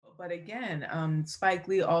But again, Spike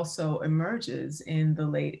Lee also emerges in the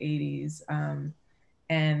late 80s.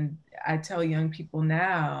 And I tell young people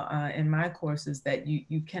now in my courses that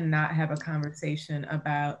you cannot have a conversation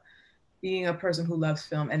about being a person who loves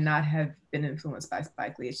film and not have been influenced by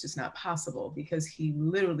Spike Lee. It's just not possible because he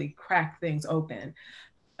literally cracked things open.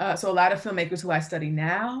 So a lot of filmmakers who I study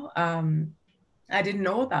now, I didn't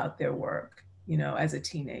know about their work, as a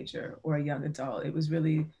teenager or a young adult. It was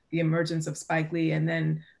really the emergence of Spike Lee, and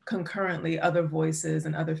then concurrently other voices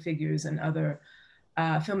and other figures and other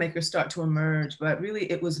filmmakers start to emerge. But really,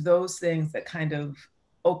 it was those things that kind of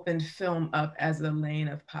opened film up as a lane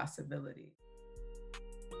of possibility.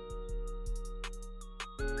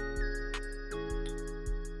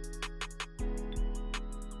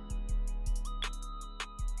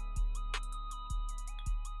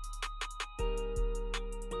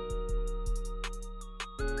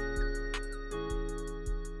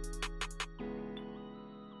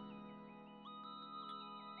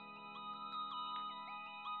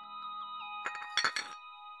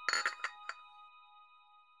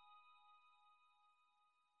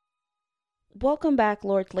 Welcome back,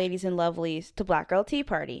 lords, ladies, and lovelies, to Black Girl Tea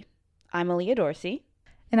Party. I'm Aaliyah Dorsey.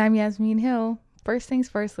 And I'm Yasmin Hill. First things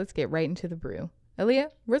first, let's get right into the brew.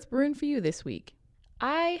 Aaliyah, what's brewing for you this week?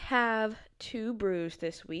 I have two brews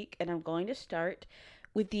this week, and I'm going to start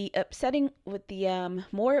with the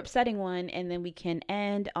more upsetting one, and then we can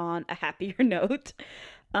end on a happier note.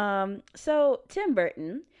 So Tim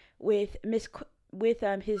Burton with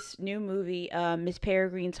his new movie, Miss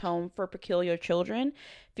Peregrine's Home for Peculiar Children,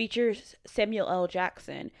 features Samuel L.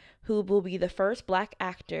 Jackson, who will be the first black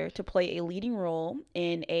actor to play a leading role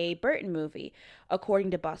in a Burton movie,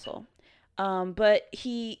 according to Bustle. So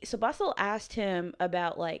Bustle asked him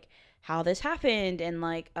about like how this happened and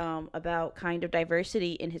like about kind of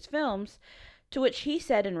diversity in his films, to which he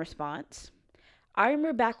said in response, I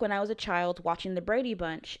remember back when I was a child watching the Brady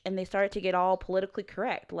Bunch and they started to get all politically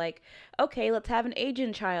correct. Like, okay, let's have an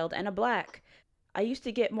Asian child and a black. I used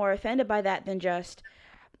to get more offended by that than just,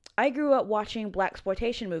 I grew up watching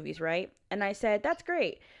blaxploitation movies, right? And I said, that's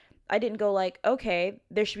great. I didn't go like, okay,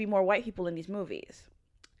 there should be more white people in these movies.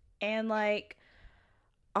 And like,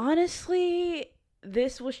 honestly,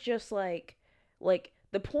 this was just like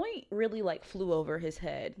the point really like flew over his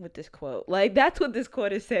head with this quote. Like that's what this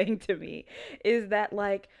quote is saying to me, is that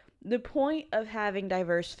like the point of having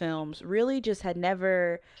diverse films really just had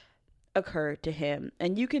never occurred to him.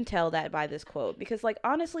 And you can tell that by this quote, because like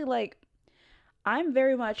honestly, like I'm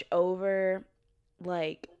very much over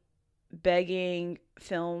like begging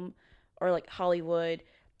film or like Hollywood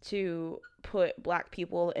to put black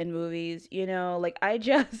people in movies, like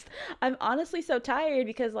I'm honestly so tired,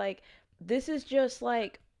 because like this is just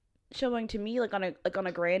like showing to me like on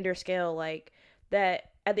a grander scale, like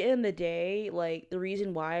that at the end of the day, like the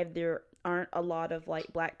reason why there aren't a lot of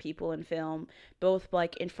like black people in film, both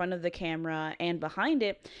like in front of the camera and behind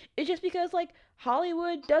it, is just because like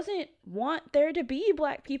Hollywood doesn't want there to be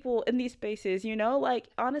black people in these spaces, like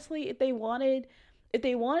honestly, if they wanted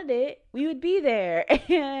it, we would be there.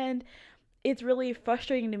 And it's really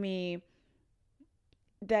frustrating to me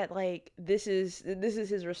that like this is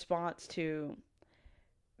his response to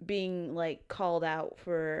being like called out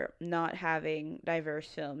for not having diverse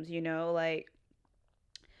films, like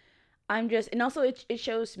and also it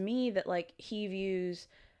shows me that like he views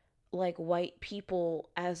like white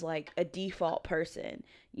people as like a default person,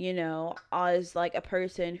 as like a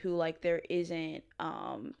person who like there isn't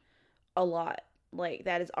a lot like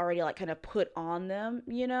that is already like kind of put on them,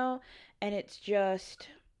 and it's just,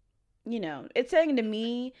 it's saying to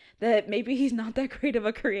me that maybe he's not that great of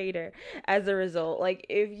a creator as a result. Like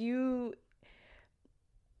if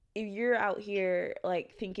you're out here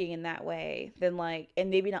like thinking in that way, then like, and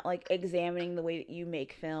maybe not like examining the way that you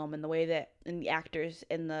make film and the way that and the actors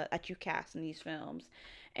and the that you cast in these films,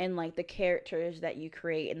 and like the characters that you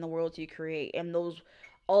create and the worlds you create, and those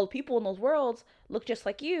all the people in those worlds look just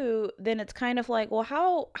like you, then it's kind of like, well,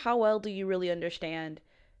 how well do you really understand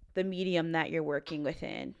the medium that you're working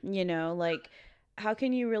within? Like how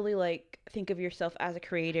can you really like think of yourself as a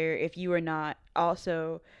creator if you are not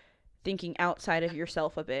also thinking outside of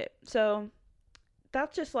yourself a bit? So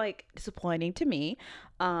that's just like disappointing to me,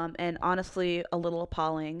 and honestly a little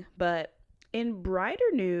appalling. But in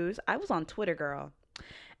brighter news, I was on Twitter, girl,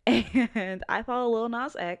 and I follow Lil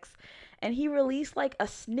Nas X, and he released like a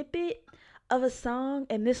snippet of a song,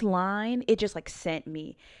 and this line, it just like sent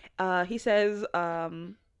me. He says,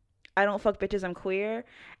 I don't fuck bitches, I'm queer.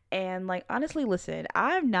 And like, honestly, listen,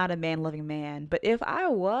 I'm not a man loving man, but if I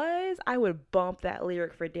was, I would bump that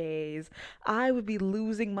lyric for days. I would be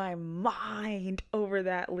losing my mind over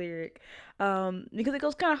that lyric. Because it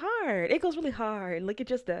goes kind of hard. It goes really hard. Like, it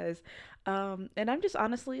just does. And I'm just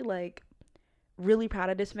honestly like really proud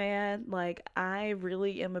of this man. Like, I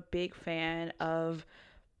really am a big fan of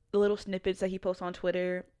the little snippets that he posts on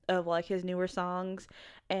Twitter of like his newer songs,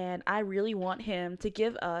 and I really want him to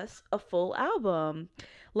give us a full album.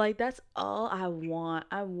 Like, that's all I want.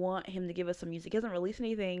 I want him to give us some music. He hasn't released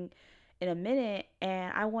anything in a minute,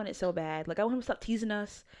 and I want it so bad. Like, I want him to stop teasing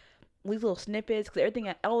us with these little snippets, because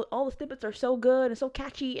everything, all the snippets are so good and so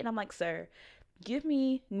catchy, and I'm like, sir, give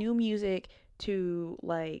me new music to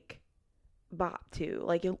like bop to.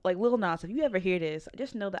 Like Lil Nas, if you ever hear this,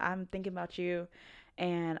 just know that I'm thinking about you,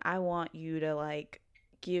 and I want you to like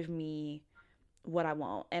give me what I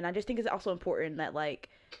want. And I just think it's also important that, like,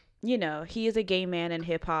 you know, he is a gay man in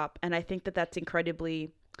hip hop, and I think that that's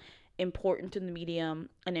incredibly important to the medium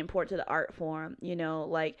and important to the art form. You know,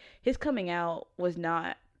 like, his coming out was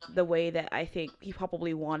not the way that I think he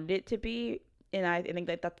probably wanted it to be. And I think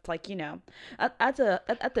that that's like, you know, that's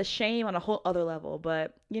a shame on a whole other level.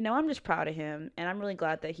 But, you know, I'm just proud of him, and I'm really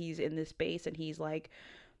glad that he's in this space and he's like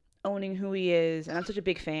owning who he is. And I'm such a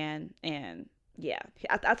big fan, and yeah,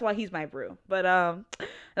 that's why he's my brew. But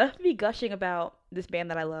enough to be gushing about this band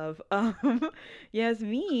that I love.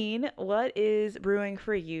 Yasmin, what is brewing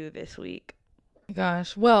for you this week?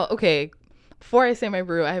 Gosh. Well, okay. Before I say my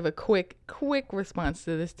brew, I have a quick response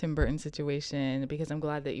to this Tim Burton situation, because I'm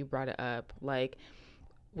glad that you brought it up. Like,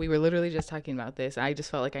 we were literally just talking about this. I just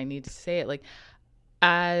felt like I needed to say it. Like,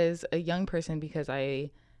 as a young person, because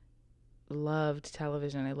I loved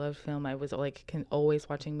television, I loved film, I was like always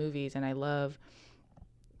watching movies, and I love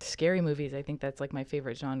scary movies. I think that's like my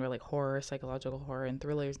favorite genre, like horror, psychological horror, and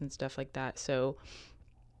thrillers and stuff like that. So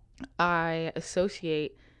I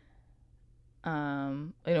associate you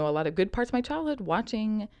know, a lot of good parts of my childhood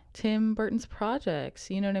watching Tim Burton's projects,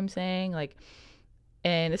 you know what I'm saying? Like,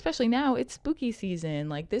 and especially now it's spooky season,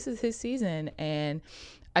 like this is his season, and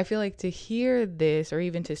I feel like to hear this, or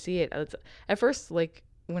even to see it, at first, like,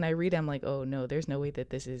 when I read it, I'm like, oh no, there's no way that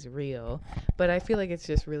this is real. But I feel like it's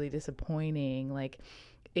just really disappointing. Like,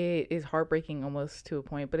 it is heartbreaking almost to a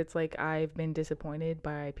point, but it's like I've been disappointed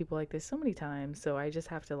by people like this so many times, so I just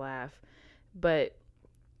have to laugh. But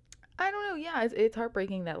I don't know. Yeah, it's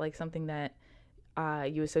heartbreaking that like something that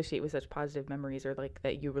you associate with such positive memories, or like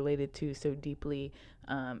that you related to so deeply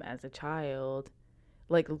as a child,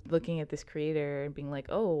 like looking at this creator and being like,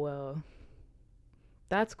 oh, well,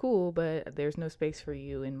 that's cool, but there's no space for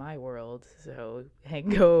you in my world. So hey,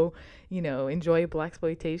 go, you know, enjoy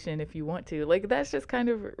blaxploitation if you want to. Like, that's just kind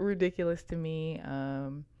of ridiculous to me.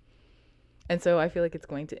 And so I feel like it's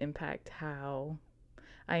going to impact how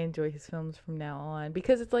I enjoy his films from now on,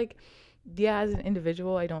 because it's like, yeah, as an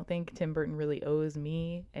individual, I don't think Tim Burton really owes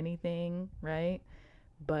me anything, right?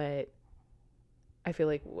 But I feel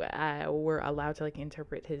like we're allowed to like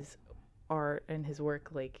interpret his art and his work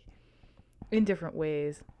like in different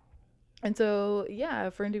ways. And so, yeah,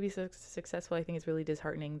 for him to be successful, I think it's really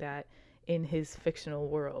disheartening that in his fictional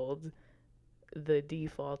world, the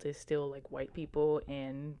default is still like white people,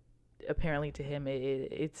 and apparently to him,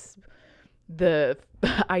 it's the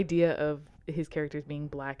idea of his characters being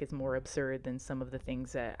black is more absurd than some of the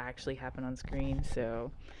things that actually happen on screen.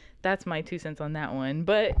 So that's my 2 cents on that one.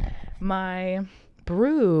 But my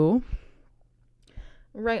brew,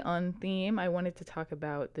 right on theme, I wanted to talk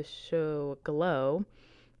about the show Glow,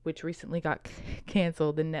 which recently got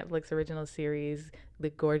canceled. The Netflix original series, The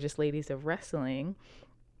Gorgeous Ladies of Wrestling,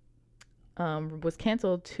 was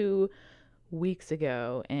canceled 2 weeks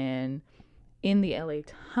ago. And in the LA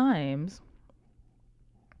Times,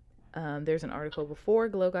 there's an article: before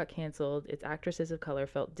Glow got canceled, its actresses of color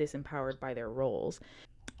felt disempowered by their roles.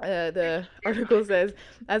 The article says,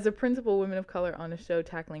 as a principal women of color on a show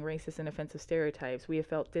tackling racist and offensive stereotypes, we have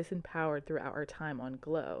felt disempowered throughout our time on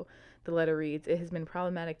Glow. The letter reads, it has been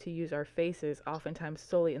problematic to use our faces, oftentimes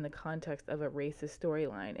solely in the context of a racist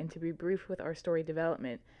storyline, and to be brief with our story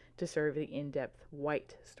development to serve the in-depth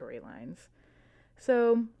white storylines.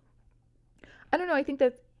 So, I don't know, I think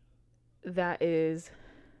that is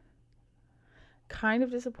kind of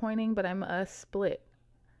disappointing, but I'm a split.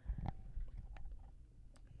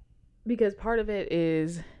 Because part of it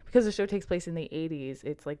is because the show takes place in the 80s,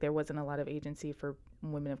 it's like there wasn't a lot of agency for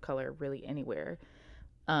women of color really anywhere.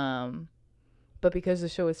 But because the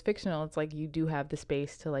show is fictional, it's like you do have the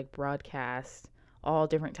space to like broadcast all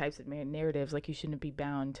different types of narratives. Like, you shouldn't be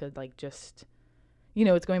bound to like just, you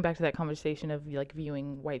know, it's going back to that conversation of like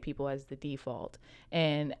viewing white people as the default.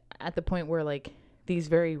 And at the point where like these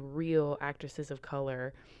very real actresses of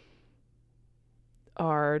color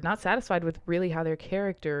are not satisfied with really how their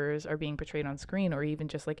characters are being portrayed on screen, or even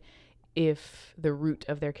just like if the root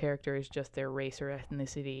of their character is just their race or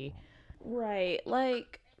ethnicity. Right.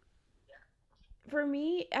 Like, for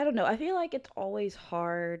me, I don't know. I feel like it's always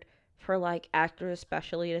hard for like actors,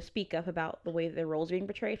 especially, to speak up about the way their roles are being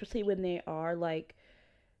portrayed, especially when they are like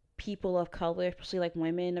people of color, especially like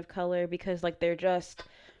women of color, because like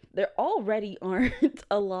there already aren't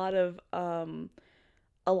a lot of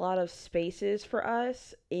spaces for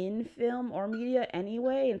us in film or media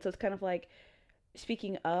anyway, and so it's kind of like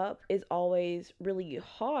speaking up is always really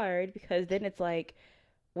hard, because then it's like,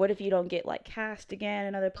 what if you don't get like cast again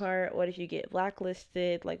another part? What if you get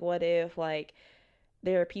blacklisted? Like, what if like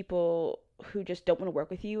there are people who just don't want to work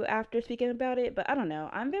with you after speaking about it? But I don't know.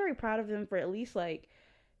 I'm very proud of them for at least like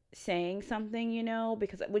saying something,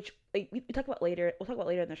 because which like, we talk about later. We'll talk about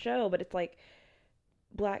later in the show, but it's like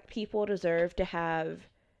black people deserve to have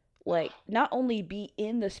like not only be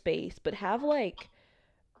in the space, but have like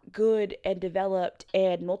good and developed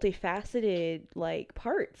and multifaceted like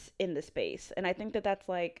parts in the space. And I think that that's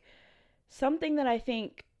like something that I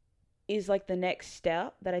think is like the next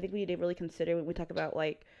step that I think we need to really consider when we talk about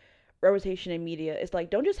like representation in media. Is like,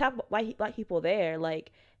 don't just have black people there,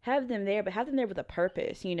 like have them there, but have them there with a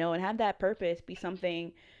purpose, and have that purpose be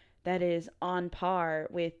something that is on par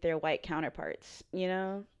with their white counterparts.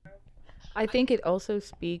 I think it also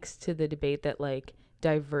speaks to the debate that like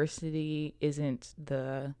diversity isn't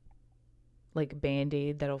the like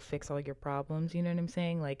band-aid that'll fix all your problems, you know what I'm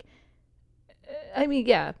saying? Like, I mean,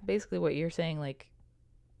 yeah, basically what you're saying. Like,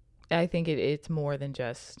 I think it's more than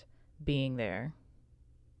just being there.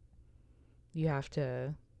 You have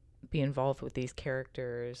to be involved with these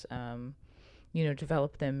characters,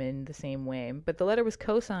 develop them in the same way. But the letter was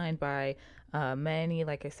co-signed by many,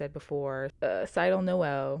 like I said before, Seidel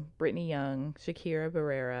Noel, Brittany Young, Shakira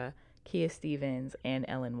Barrera, Kia Stevens, and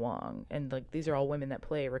Ellen Wong. And like these are all women that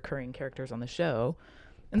play recurring characters on the show.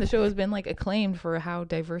 And the show has been like acclaimed for how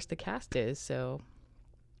diverse the cast is. So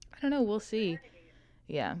I don't know, we'll see.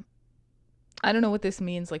 Yeah. I don't know what this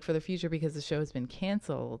means like for the future, because the show has been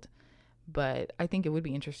canceled, but I think it would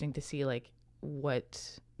be interesting to see like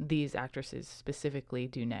what these actresses specifically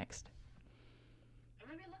do next. I'm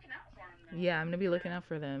gonna be looking out for them. Yeah, I'm gonna be looking out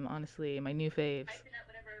for them, honestly. My new faves. Hyping up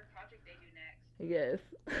whatever project they do next. Yes.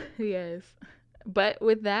 Yes. But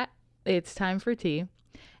with that, it's time for tea.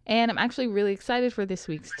 And I'm actually really excited for this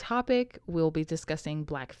week's topic. We'll be discussing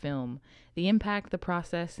Black film, the impact, the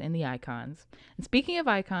process, and the icons. And speaking of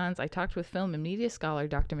icons, I talked with film and media scholar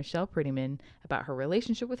Dr. Michelle Prettyman about her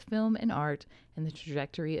relationship with film and art and the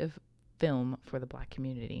trajectory of film for the Black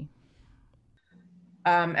community.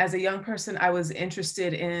 As a young person, I was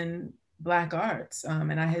interested in Black arts,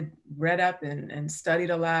 and I had read up and studied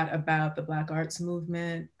a lot about the Black arts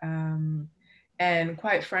movement. And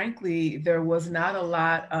quite frankly, there was not a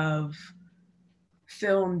lot of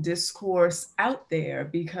film discourse out there,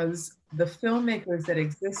 because the filmmakers that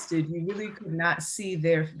existed, you really could not see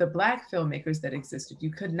the Black filmmakers that existed,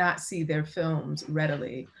 you could not see their films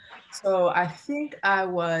readily. So I think I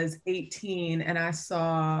was 18 and I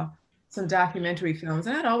saw some documentary films,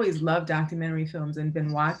 and I'd always loved documentary films and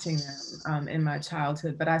been watching them in my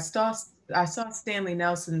childhood, but I saw Stanley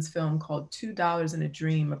Nelson's film called $2 in a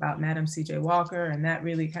Dream about Madam C.J. Walker, and that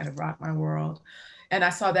really kind of rocked my world. And I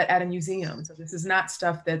saw that at a museum. So this is not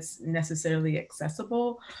stuff that's necessarily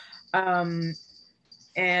accessible. And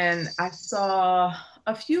I saw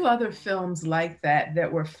a few other films like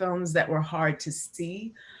that were films that were hard to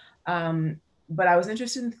see. But I was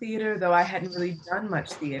interested in theater, though I hadn't really done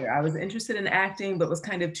much theater. I was interested in acting, but was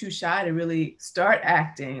kind of too shy to really start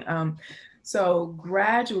acting. So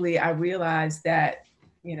gradually I realized that,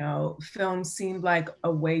 film seemed like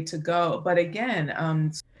a way to go. But again,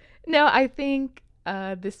 No, I think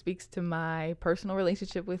this speaks to my personal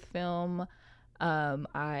relationship with film.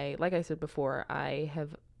 Like I said before,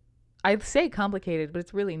 I'd say complicated, but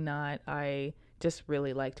it's really not. I just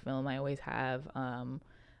really liked film. I always have.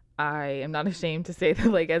 I am not ashamed to say that,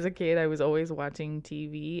 like, as a kid, I was always watching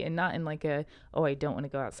TV, and not in like I don't want to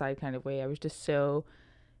go outside kind of way. I was just so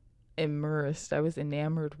immersed. I was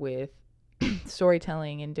enamored with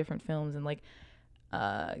storytelling in different films, and like,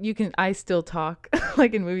 I still talk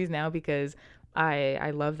like in movies now, because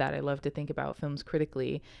I love that. I love to think about films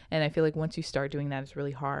critically, and I feel like once you start doing that, it's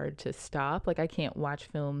really hard to stop. Like, I can't watch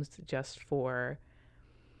films just for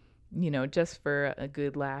a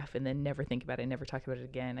good laugh and then never think about it, never talk about it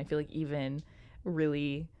again. I feel like even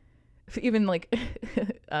like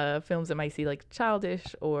films that might seem like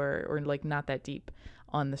childish or like not that deep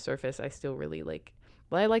on the surface I still really like,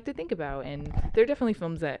 well, I like to think about. And there are definitely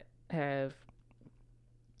films that have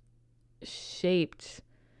shaped,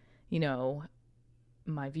 you know,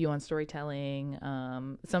 my view on storytelling.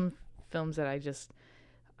 Some films that I just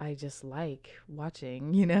like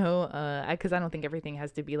watching, you know, because I don't think everything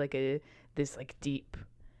has to be like this like deep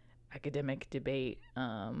academic debate.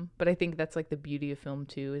 But I think that's like the beauty of film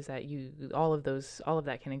too, is that all of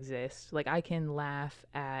that can exist. Like I can laugh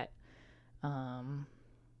at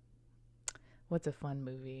what's a fun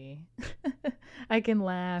movie? I can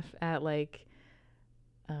laugh at like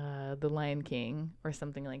The Lion King or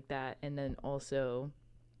something like that, and then also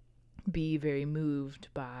be very moved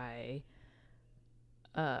by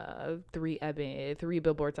Three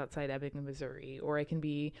Billboards Outside Ebbing, Missouri, or I can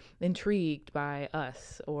be intrigued by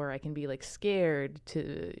Us, or I can be like scared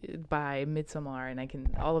by Midsommar,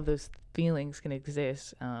 and all of those feelings can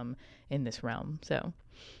exist in this realm. So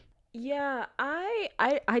Yeah,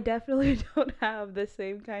 I definitely don't have the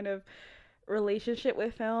same kind of relationship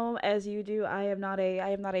with film as you do. I am not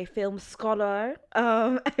a film scholar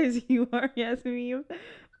as you are, Yasmin.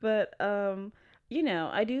 But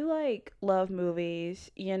I do like love movies,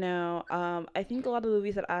 I think a lot of the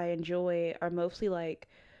movies that I enjoy are mostly like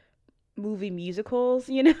movie musicals,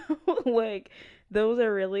 like those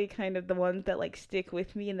are really kind of the ones that like stick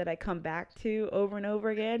with me and that I come back to over and over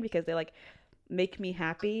again because they like make me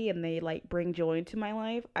happy and they like bring joy into my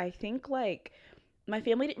life. I think like my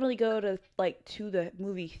family didn't really go to the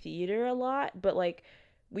movie theater a lot, but like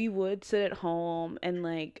we would sit at home and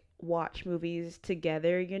like watch movies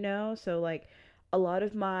together, So like a lot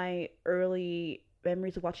of my early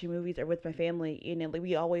memories of watching movies are with my family, like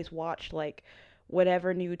we always watched like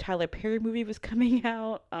whatever new Tyler Perry movie was coming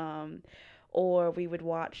out, or we would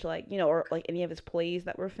watch like, or like any of his plays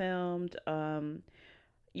that were filmed, or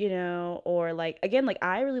like again, like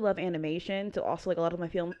I really love animation, so also like a lot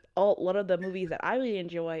of the movies that I really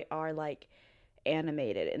enjoy are like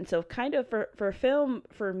animated, and so kind of for film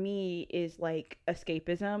for me is like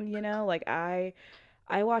escapism, like I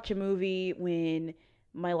watch a movie when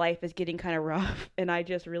my life is getting kind of rough and I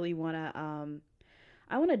just really want to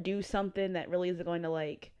I want to do something that really is going to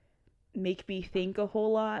like make me think a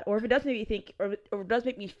whole lot, or if it does make me think, or it does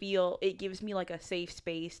make me feel, it gives me like a safe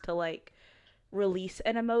space to like release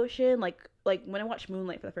an emotion. Like when I watched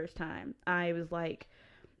Moonlight for the first time, I was like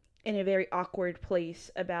in a very awkward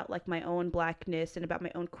place about like my own blackness and about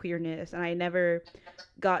my own queerness, and I never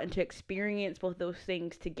gotten to experience both those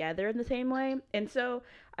things together in the same way. And so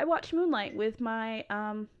I watched Moonlight with my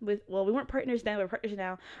we weren't partners then, we're partners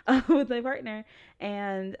now, with my partner,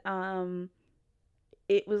 and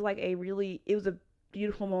it was like it was a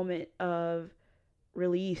beautiful moment of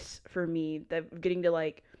release for me, that getting to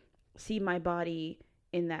like see my body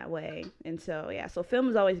in that way. And so yeah, so film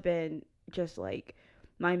has always been just like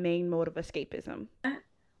my main mode of escapism.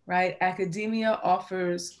 Right, academia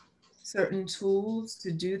offers certain tools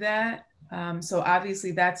to do that. So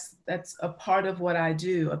obviously that's a part of what I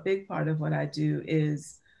do. A big part of what I do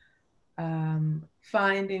is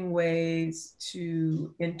finding ways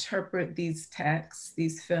to interpret these texts,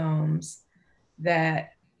 these films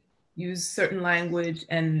that use certain language,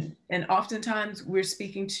 and oftentimes we're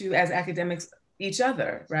speaking to, as academics, each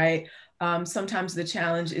other, right? Sometimes the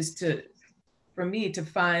challenge is for me to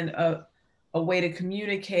find a way to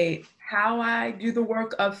communicate how I do the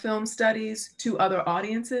work of film studies to other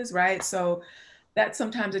audiences, right? So that's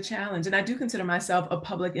sometimes a challenge. And I do consider myself a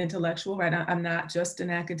public intellectual, right? I'm not just an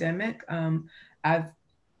academic. I've,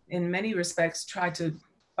 in many respects, tried to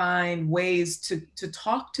find ways to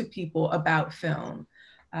talk to people about film.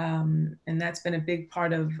 And that's been a big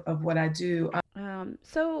part of what I do.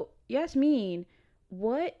 So Yasmin,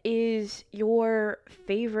 what is your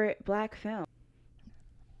favorite Black film?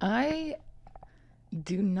 I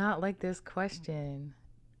do not like this question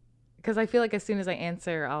because I feel like as soon as I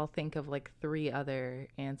answer, I'll think of like 3 other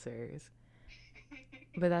answers.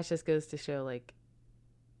 But that just goes to show, like,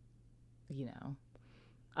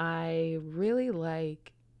 I really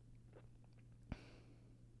like.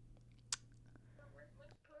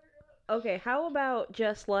 Okay, how about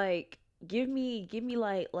just like give me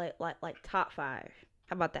like top 5.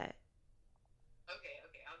 How about that? Okay,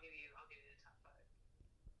 I'll give you the top 5.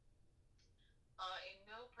 In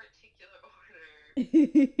no particular order.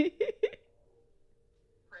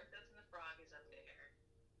 Princess and the Frog is up there.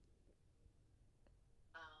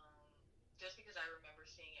 Just because I remember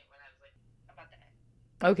seeing it when I was like, how about that?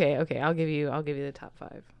 Okay, I'll give you the top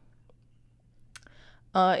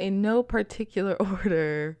 5. In no particular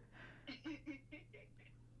order.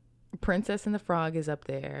 Princess and the Frog is up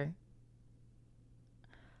there.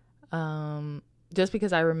 just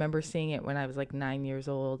because I remember seeing it when I was like 9 years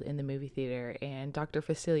old in the movie theater, and Dr.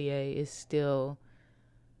 Facilier is still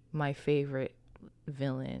my favorite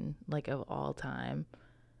villain, like, of all time,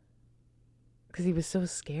 because he was so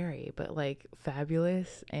scary but like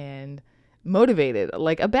fabulous and motivated,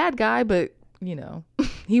 like a bad guy, but you know,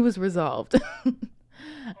 he was resolved. Oh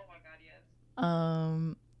my God,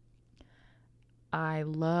 yes. I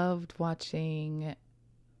loved watching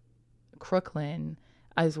Crooklyn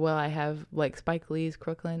as well. I have like Spike Lee's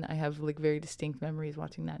Crooklyn. I have like very distinct memories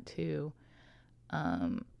watching that too.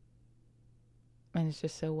 Um, and it's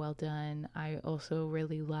just so well done. I also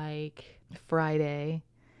really like Friday.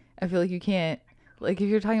 I feel like you can't, like, if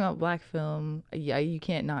you're talking about black film, yeah, you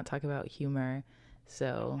can't not talk about humor. Oh So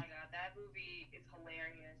my God, that movie is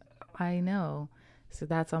hilarious. I know. So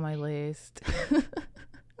that's on my list.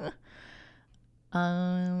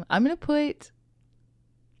 I'm gonna put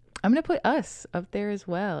Us up there as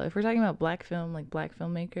well. If we're talking about black film, like black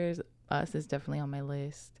filmmakers, Us is definitely on my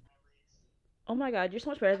list. Oh my God, you're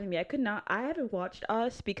so much better than me. I could not. I haven't watched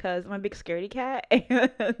Us because I'm a big scaredy cat,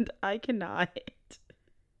 and I cannot.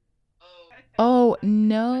 Oh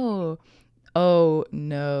no. Oh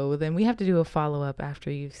no. Then we have to do a follow up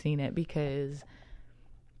after you've seen it, because,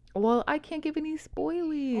 well, I can't give any Oh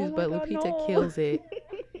spoilies, my but God, Lupita no.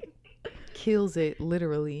 kills it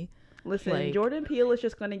literally. Listen, Like, Jordan Peele is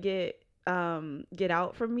just gonna get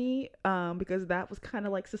out from me because that was kind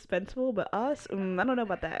of like suspenseful, but Us, I don't know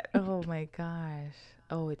about that. oh my gosh.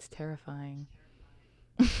 Oh, it's terrifying.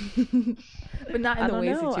 But not in I the don't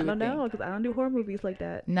ways know. that I you don't would know think. because I don't do horror movies like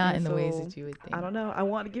that. Not And in the ways so that you would think. I don't know. I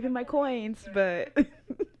want to give him my coins, but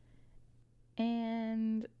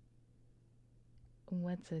And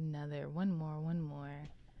what's another? One more.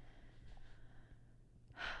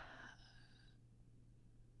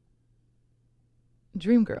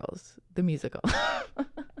 Dreamgirls, the musical.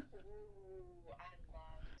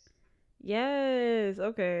 yes,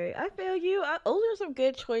 okay. I feel you. Those are some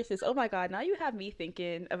good choices. Oh my God, now you have me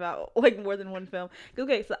thinking about like more than one film.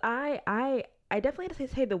 Okay, so I definitely have to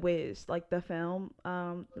say The Wiz, like the film.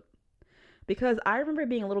 Because I remember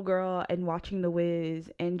being a little girl and watching The Wiz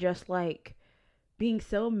and just like being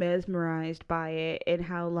so mesmerized by it and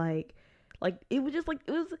how like it was just like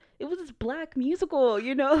it was this black musical,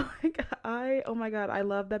 you know? Like I oh my God, I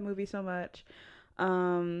love that movie so much.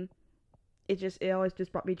 Um it always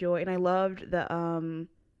just brought me joy, and I loved the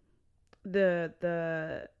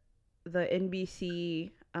the the NBC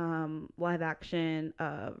live action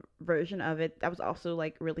version of it. That was also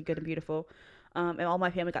like really good and beautiful. And all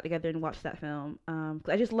my family got together and watched that film. 'Cause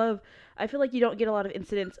I just love. I feel like you don't get a lot of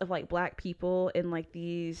incidents of like black people in like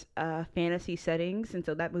these fantasy settings, and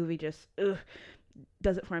so that movie just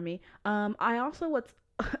does it for me. I also what's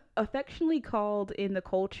affectionately called in the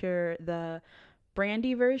culture the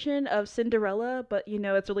Brandy version of Cinderella, but you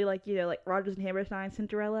know it's really like like Rodgers and Hammerstein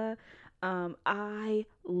Cinderella. I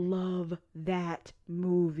love that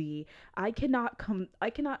movie. I cannot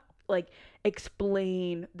like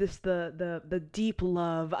explain this the deep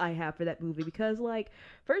love I have for that movie because like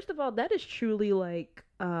first of all that is truly like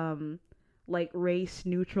race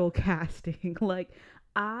neutral casting. Like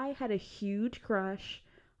I had a huge crush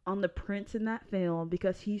on the prince in that film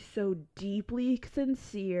because he's so deeply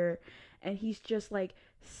sincere and he's just like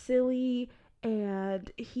silly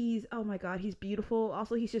and he's oh my God, he's beautiful.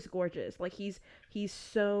 Also, he's just gorgeous. Like he's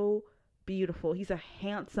so beautiful. He's a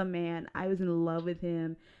handsome man. I was in love with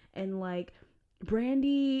him. And like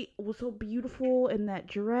Brandy was so beautiful in that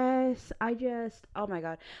dress. I just oh my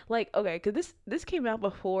God. Like okay, cuz this came out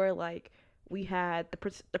before like we had the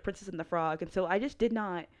Princess and the Frog. And so I did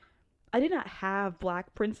not have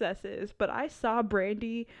black princesses, but I saw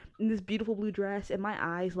Brandy in this beautiful blue dress, and my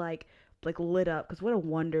eyes like lit up because what a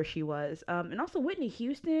wonder she was. And also Whitney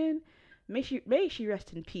Houston, may she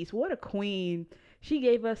rest in peace. What a queen! She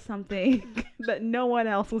gave us something that no one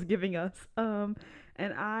else was giving us.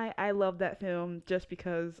 And I love that film just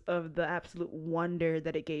because of the absolute wonder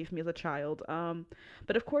that it gave me as a child.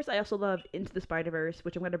 But of course I also love Into the Spider Verse,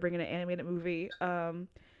 which I'm gonna bring in an animated movie.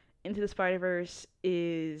 Into the Spider Verse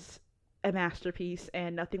is a masterpiece,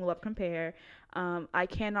 and nothing will ever compare. I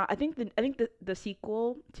cannot. I think the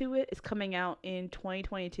sequel to it is coming out in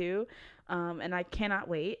 2022, and I cannot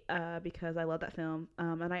wait because I love that film.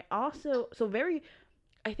 And I also so very.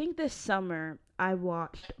 I think this summer I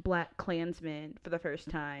watched Black Klansman for the first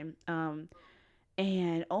time,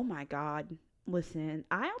 and oh my God, listen,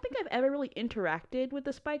 I don't think I've ever really interacted with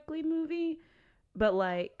the Spike Lee movie, but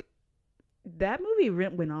like that movie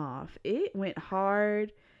went off. It went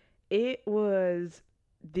hard. It was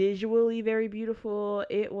visually very beautiful.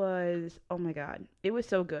 It was oh my God. It was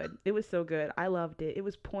so good. It was so good. I loved it. It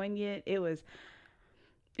was poignant. It was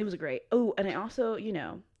It was great. Oh, and I also,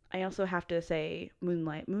 I also have to say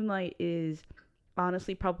Moonlight. Moonlight is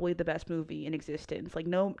honestly probably the best movie in existence. Like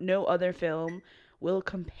no other film will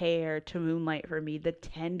compare to Moonlight for me. The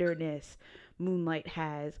tenderness Moonlight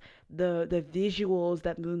has, the visuals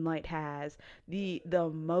that Moonlight has, the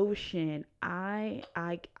emotion. I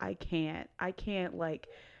can't like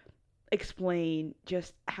explain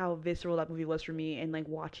just how visceral that movie was for me, and like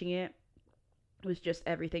watching it was just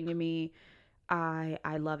everything to me.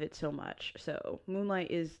 I love it so much. So Moonlight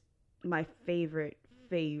is my favorite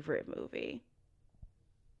movie.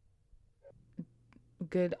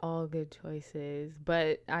 Good, all good choices.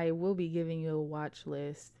 But I will be giving you a watch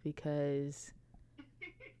list because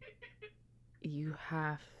you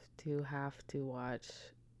have to watch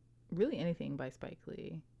really anything by Spike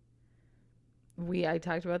Lee. I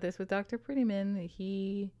talked about this with Dr. Prettyman.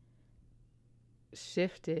 He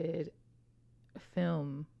shifted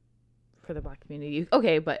film for the black community.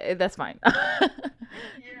 Okay, but that's fine.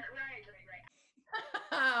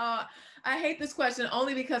 Oh, I hate this question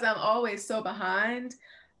only because I'm always so behind.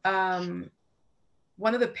 One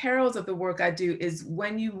of the perils of the work I do is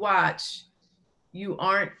when you watch, you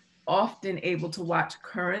aren't often able to watch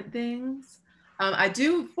current things.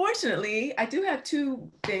 Fortunately, I do have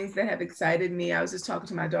two things that have excited me. I was just talking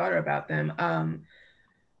to my daughter about them.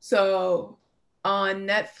 So on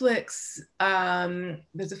Netflix,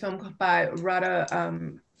 there's a film by Rada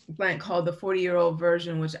Blank called The 40-Year-Old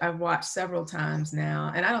Version, which I've watched several times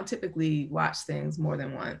now. And I don't typically watch things more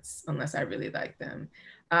than once unless I really like them.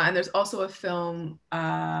 And there's also a film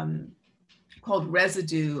called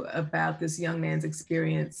Residue about this young man's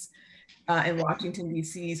experience in Washington,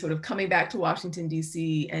 D.C., sort of coming back to Washington,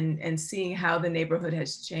 D.C., and seeing how the neighborhood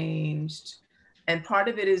has changed. And part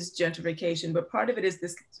of it is gentrification, but part of it is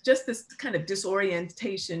this kind of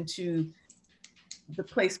disorientation to the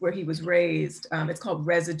place where he was raised. It's called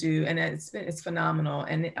Residue, and it's phenomenal.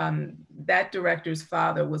 And that director's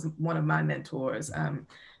father was one of my mentors.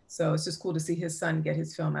 So it's just cool to see his son get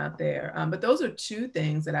his film out there. But those are two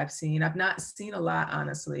things that I've seen. I've not seen a lot,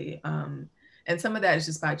 honestly. And some of that is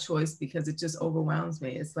just by choice because it just overwhelms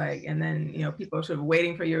me. It's like, and then, people are sort of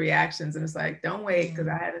waiting for your reactions, and it's like, don't wait because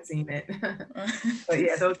I haven't seen it. But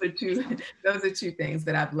yeah, those are two things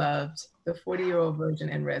that I've loved: The 40-Year-Old Version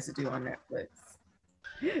and Residue on Netflix.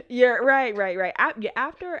 Yeah, right.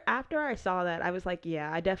 After I saw that, I was like,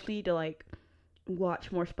 yeah, I definitely need to like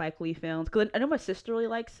watch more Spike Lee films because I know my sister really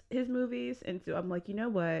likes his movies, and so I'm like, you know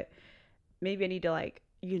what? Maybe I need to like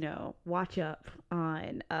watch up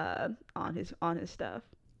on his stuff.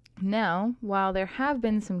 Now, while there have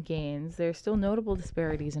been some gains, there are still notable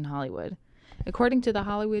disparities in Hollywood. According to the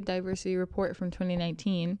Hollywood Diversity Report from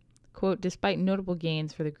 2019, quote, despite notable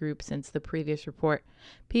gains for the group since the previous report,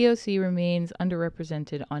 POC remains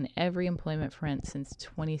underrepresented on every employment front since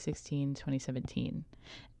 2016-2017.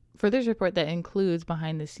 For this report that includes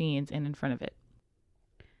behind the scenes and in front of it.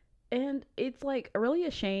 And it's like really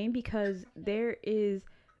a shame because there is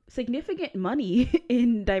significant money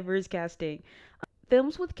in diverse casting.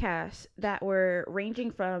 Films with casts that were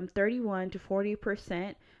ranging from 31 to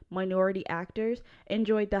 40% minority actors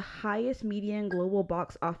enjoyed the highest median global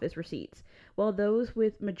box office receipts, while those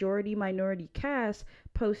with majority minority casts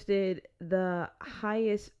posted the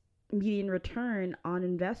highest median return on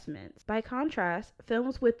investments. By contrast,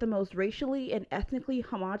 films with the most racially and ethnically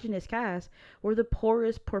homogenous cast were the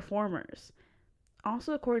poorest performers.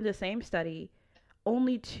 Also, according to the same study,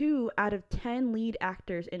 only 2 out of 10 lead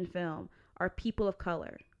actors in film are people of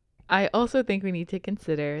color. I also think we need to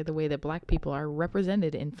consider the way that Black people are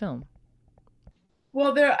represented in film.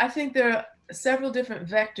 Well, I think there are several different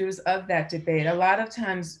vectors of that debate. A lot of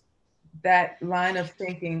times that line of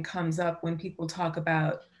thinking comes up when people talk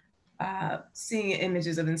about seeing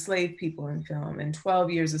images of enslaved people in film and 12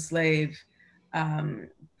 Years a Slave.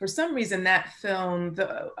 For some reason, that film,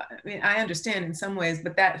 I understand in some ways,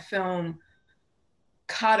 but that film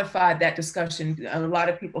codified that discussion. A lot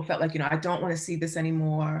of people felt like, I don't want to see this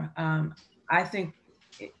anymore. I think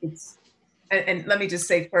and let me just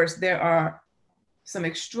say first, there are some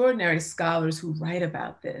extraordinary scholars who write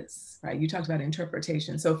about this, right? You talked about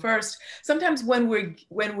interpretation. So first, sometimes when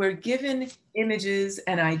we're given images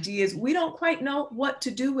and ideas, we don't quite know what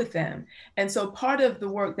to do with them. And so part of the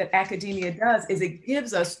work that academia does is it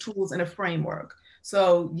gives us tools and a framework.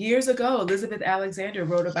 So years ago, Elizabeth Alexander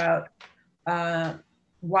wrote about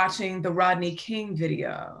watching the Rodney King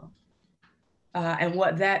video and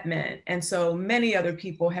what that meant. And so many other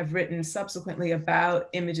people have written subsequently about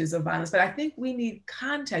images of violence, but I think we need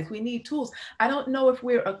context, we need tools. I don't know if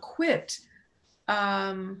we're equipped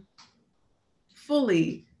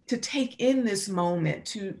fully to take in this moment,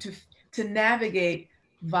 to navigate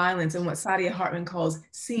violence and what Saidiya Hartman calls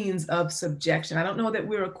scenes of subjection. I don't know that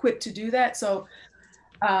we're equipped to do that. So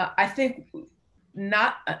I think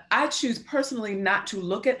I choose personally not to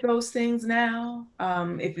look at those things now.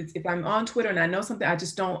 If I'm on Twitter and I know something, I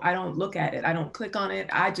don't look at it. I don't click on it.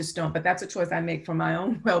 I just don't, but that's a choice I make for my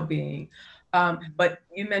own well-being. But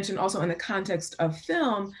you mentioned also in the context of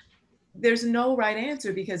film, there's no right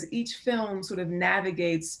answer because each film sort of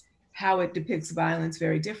navigates how it depicts violence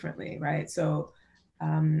very differently, right? So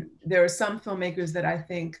there are some filmmakers that I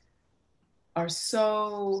think are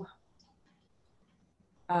so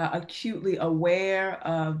acutely aware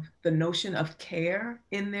of the notion of care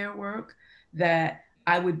in their work that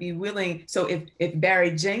I would be willing. So if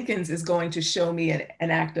Barry Jenkins is going to show me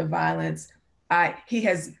an act of violence, he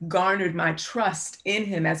has garnered my trust in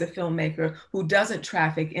him as a filmmaker who doesn't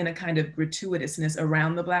traffic in a kind of gratuitousness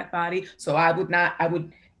around the Black body. So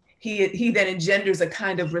he then engenders a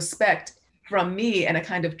kind of respect from me and a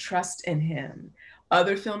kind of trust in him.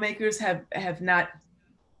 Other filmmakers have not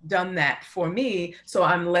done that for me, so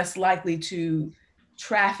I'm less likely to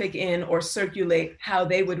traffic in or circulate how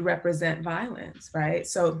they would represent violence, right?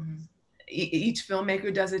 So each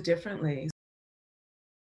filmmaker does it differently.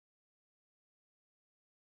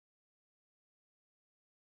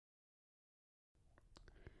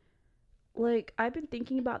 Like, I've been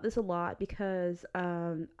thinking about this a lot because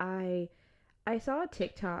I saw a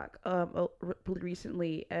TikTok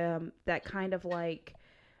recently that kind of like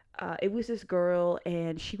it was this girl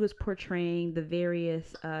and she was portraying the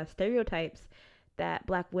various stereotypes that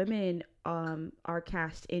black women are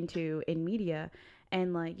cast into in media.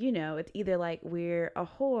 And like, you know, it's either like we're a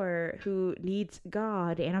whore who needs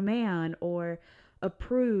God and a man, or a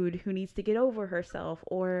prude who needs to get over herself,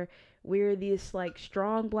 or we're this like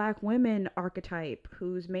strong black women archetype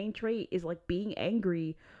whose main trait is like being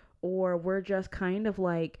angry, or we're just kind of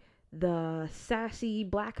like the sassy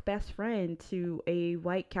black best friend to a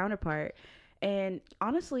white counterpart. And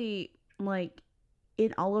honestly, like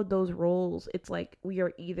in all of those roles, it's like we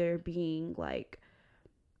are either being like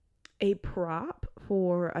a prop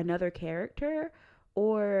for another character,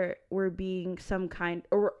 or we're being some kind,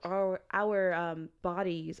 or our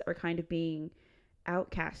bodies are kind of being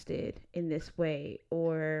outcasted in this way,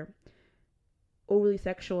 or overly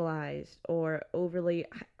sexualized, or overly,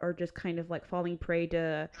 or just kind of like falling prey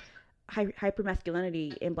to hyper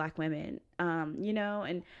masculinity in black women. You know,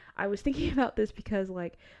 and I was thinking about this because,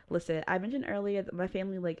 like, listen, I mentioned earlier that my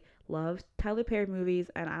family like loves Tyler Perry movies,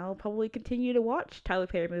 and I'll probably continue to watch Tyler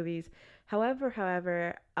Perry movies.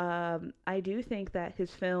 However, I do think that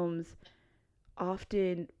his films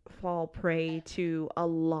often fall prey to a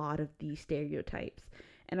lot of these stereotypes,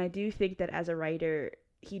 and I do think that as a writer,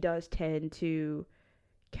 he does tend to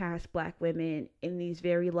cast black women in these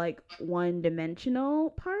very like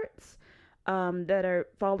one-dimensional parts that are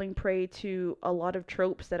falling prey to a lot of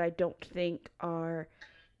tropes that I don't think are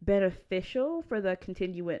beneficial for the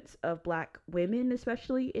continuance of black women,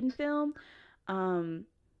 especially in film. Um,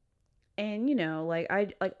 and you know,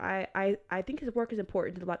 I think his work is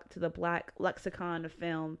important to the black lexicon of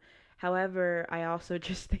film. However, I also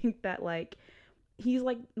just think that like he's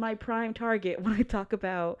like my prime target when I talk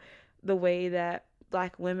about the way that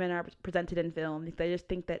black women are presented in film. I just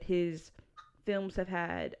think that his films have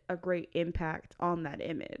had a great impact on that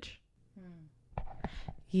image.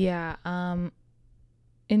 Yeah,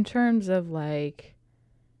 in terms of like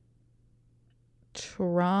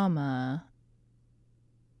trauma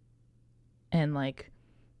and like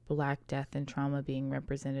black death and trauma being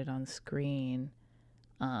represented on screen,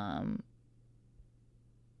 um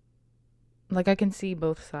like I can see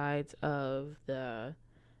both sides of the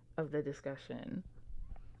discussion,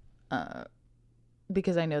 uh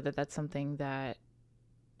because I know that that's something that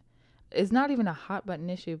is not even a hot button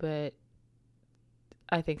issue, but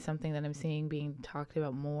I think something that I'm seeing being talked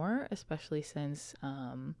about more, especially since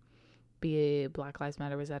be Black Lives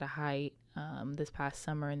Matter was at a height this past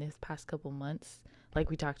summer and this past couple months, like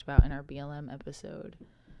we talked about in our BLM episode.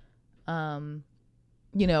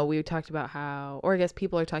 You know, we talked about how, or I guess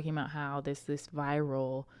people are talking about how this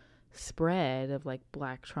viral spread of like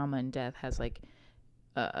black trauma and death has like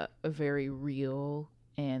a very real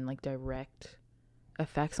and like direct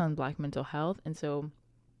effects on black mental health. And so,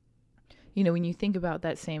 you know, when you think about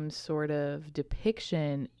that same sort of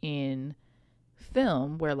depiction in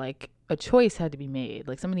film where like a choice had to be made,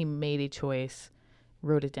 like somebody made a choice,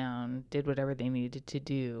 wrote it down, did whatever they needed to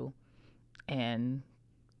do, and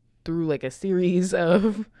through like a series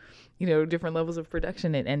of, you know, different levels of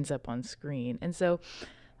production, it ends up on screen. And so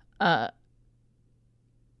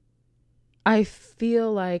I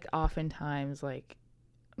feel like oftentimes like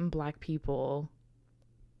black people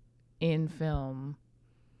in film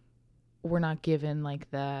we're not given like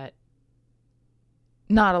that.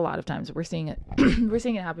 Not a lot of times. We're seeing it we're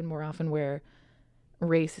seeing it happen more often where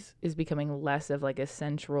race is becoming less of like a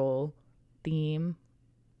central theme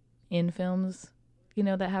in films, you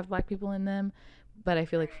know, that have black people in them. But I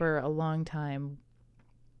feel like for a long time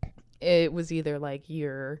it was either like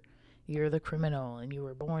you're the criminal and you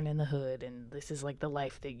were born in the hood and this is like the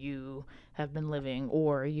life that you have been living,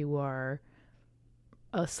 or you are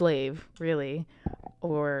a slave, really,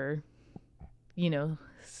 or you know,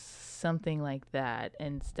 something like that,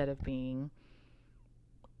 instead of being,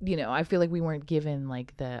 you know, I feel like we weren't given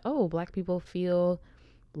like the, oh, black people feel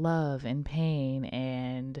love and pain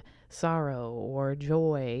and sorrow or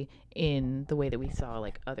joy in the way that we saw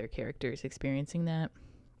like other characters experiencing that.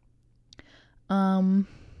 Um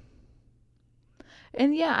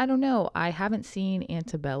and yeah, I don't know. I haven't seen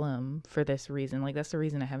Antebellum for this reason. Like that's the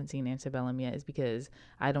reason I haven't seen Antebellum yet, is because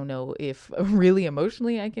I don't know if really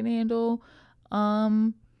emotionally I can handle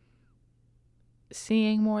um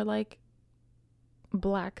seeing more like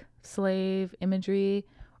black slave imagery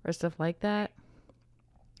or stuff like that.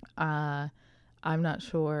 Uh I'm not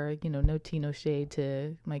sure, you know, no tea, no shade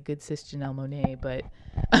to my good sis Janelle Monáe, but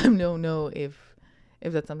I don't know if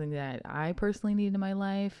that's something that I personally need in my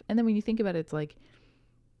life. And then when you think about it, it's like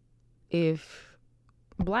if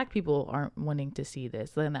black people aren't wanting to see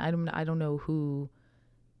this, then I don't know who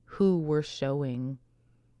we're showing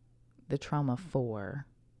the trauma for.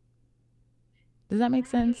 Does that make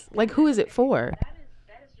sense? Like who is it for?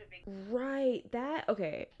 Right. That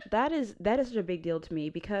is such a big deal to me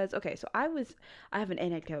because okay, so I have an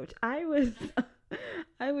anecdote. I was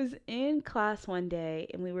in class one day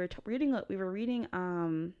and we were reading a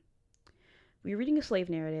slave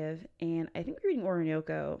narrative, and I think we were reading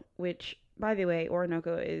Orinoco, which by the way,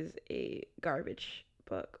 Orinoco is a garbage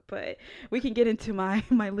book, but we can get into my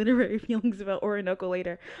literary feelings about Orinoco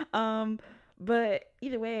later. Um but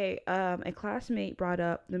either way, a classmate brought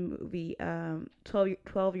up the movie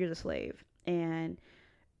 12 Years a Slave, and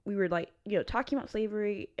we were like, you know, talking about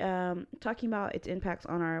slavery, talking about its impacts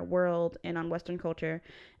on our world and on Western culture.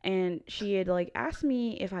 And she had like asked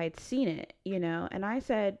me if I had seen it, you know, and I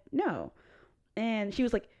said no. And she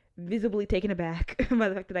was like visibly taken aback by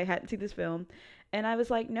the fact that I hadn't seen this film. And I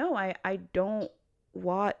was like, no, I don't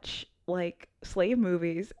watch like slave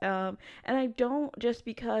movies. And I don't just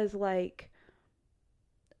because like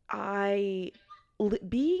I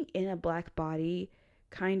being in a black body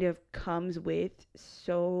kind of comes with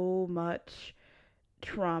so much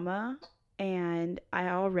trauma, and I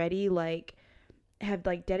already like have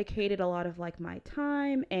like dedicated a lot of like my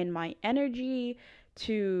time and my energy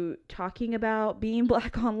to talking about being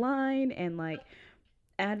black online and like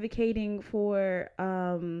advocating for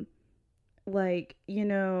like, you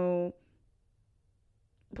know,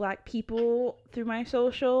 black people through my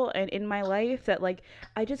social and in my life, that like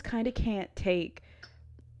I just kind of can't take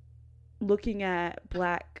looking at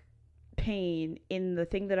black pain in the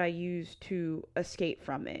thing that I use to escape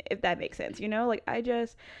from it, if that makes sense. You know, like I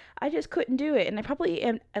just couldn't do it. And I probably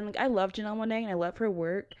am, and like I love Janelle Monáe and I love her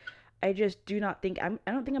work. I just do not think I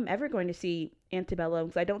don't think I'm ever going to see Antebellum,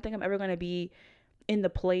 because I don't think I'm ever going to be in the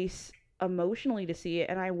place emotionally to see it.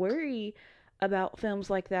 And I worry about films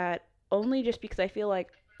like that only just because I feel like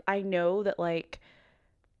I know that like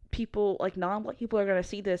people like non-black people are going to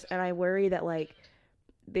see this, and I worry that like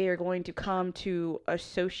they are going to come to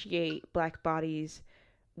associate black bodies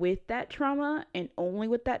with that trauma and only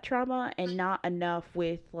with that trauma, and not enough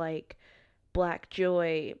with like black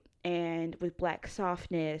joy and with black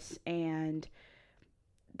softness, and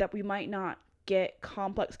that we might not get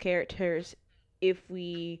complex characters if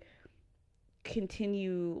we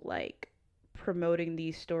continue like promoting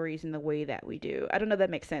these stories in the way that we do. I don't know if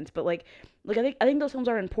that makes sense, but like I think those films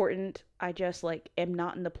are important. I just like am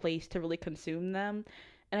not in the place to really consume them,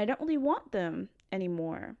 and I don't really want them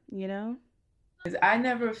anymore, you know? I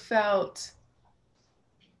never felt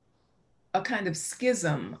a kind of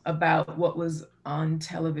schism about what was on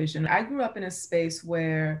television. I grew up in a space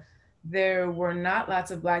where there were not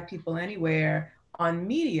lots of Black people anywhere on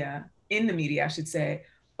media, in the media, I should say.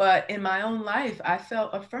 But in my own life, I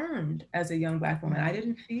felt affirmed as a young Black woman. I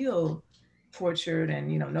didn't feel tortured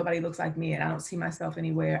and, you know, nobody looks like me and I don't see myself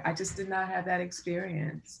anywhere. I just did not have that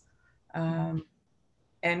experience.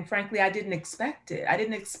 And frankly, I didn't expect it. I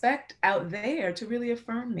didn't expect out there to really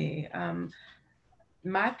affirm me.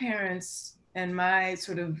 My parents and my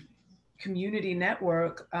sort of community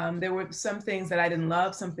network, there were some things that I didn't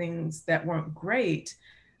love, some things that weren't great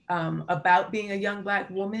about being a young Black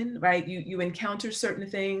woman, right? You encounter certain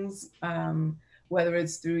things whether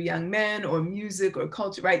it's through young men or music or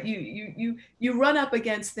culture, right? You run up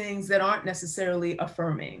against things that aren't necessarily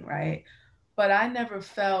affirming, right? But I never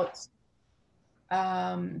felt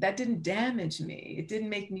that didn't damage me. It didn't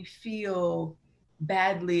make me feel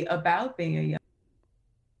badly about being a young.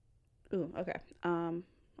 Ooh, okay. I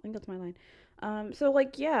think that's my line. So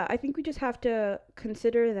like, yeah, I think we just have to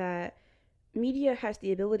consider that media has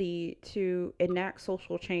the ability to enact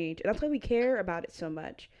social change, and that's why we care about it so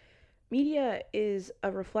much. Media is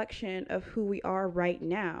a reflection of who we are right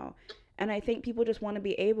now, and I think people just want to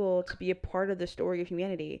be able to be a part of the story of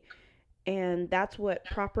humanity, and that's what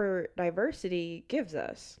proper diversity gives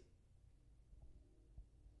us.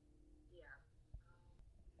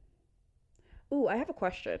 Ooh, I have a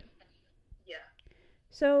question.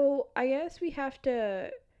 So I guess we have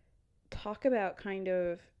to talk about kind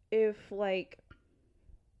of if like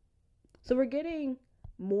so we're getting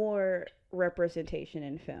more representation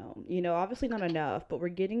in film. You know, obviously not enough, but we're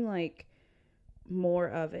getting like more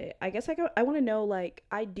of it. I guess I want to know like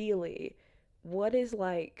ideally what is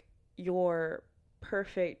like your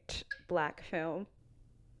perfect black film?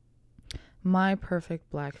 My perfect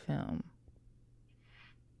black film.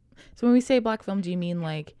 So when we say black film, do you mean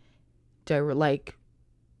like direct?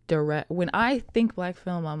 When I think black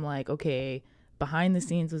film, I'm like, okay, behind the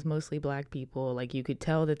scenes was mostly black people. Like you could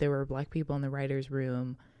tell that there were black people in the writers'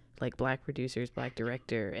 room, like black producers, black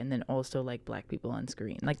director, and then also like black people on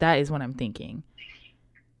screen. Like that is what I'm thinking.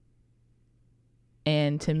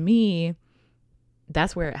 And to me,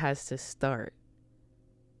 that's where it has to start,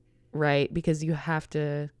 right? Because you have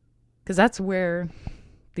to, because that's where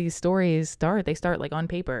these stories start. They start like on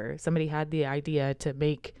paper. Somebody had the idea to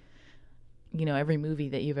make, every movie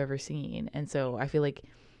that you've ever seen. And so I feel like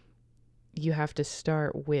you have to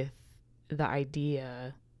start with the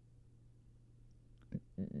idea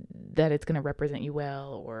that it's going to represent you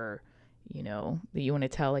well, or, that you want to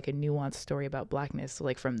tell like a nuanced story about blackness,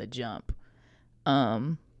 like from the jump.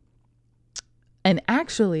 And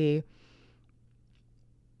actually,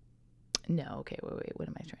 no, okay, wait, what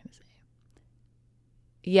am I trying to say?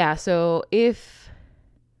 Yeah, so if,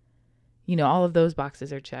 all of those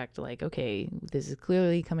boxes are checked, like, okay, this is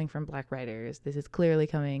clearly coming from black writers, this is clearly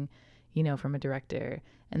coming, from a director,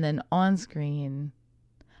 and then on screen,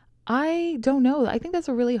 I don't know. I think that's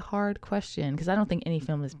a really hard question because I don't think any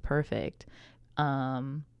film is perfect.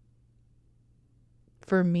 For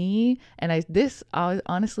me, and I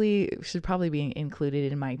honestly should probably be included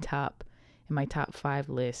in my top 5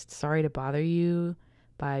 list. Sorry to Bother You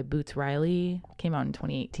by Boots Riley came out in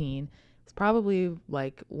 2018. It's probably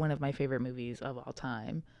like one of my favorite movies of all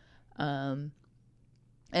time. And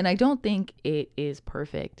I don't think it is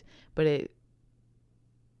perfect, but it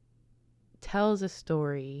tells a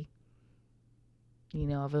story,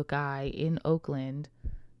 of a guy in Oakland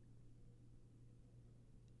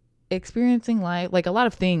experiencing life. Like a lot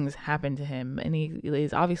of things happen to him, and he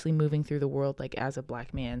is obviously moving through the world like as a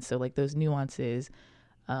black man. So like those nuances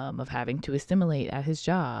of having to assimilate at his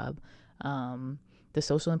job, the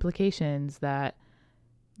social implications that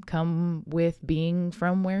come with being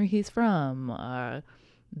from where he's from,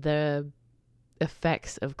 the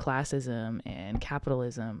effects of classism and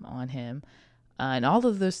capitalism on him. And all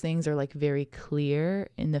of those things are like very clear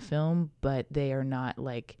in the film, but they are not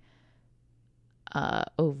like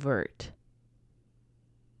overt.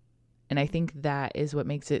 And I think that is what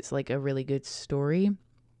makes it like a really good story,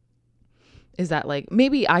 is that like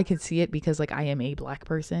maybe I could see it because like I am a black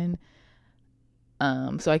person.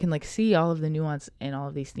 So I can like see all of the nuance and all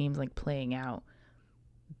of these themes like playing out,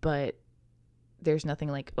 but there's nothing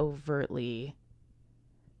like overtly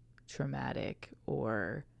traumatic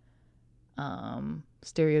or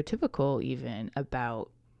stereotypical even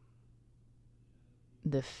about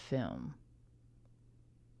the film.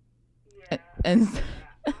 Yeah. And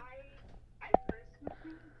I personally,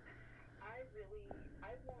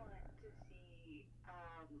 I want to see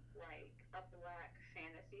like a black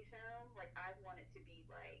fantasy film. Like I want it to be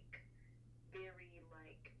like very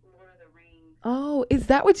like Lord of the Rings. Oh, is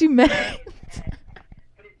that what you meant?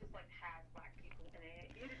 But it just like has black people in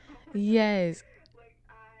it. Yes. Like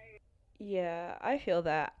yeah, I feel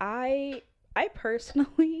that. I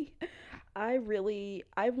personally I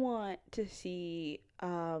want to see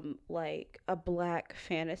like a black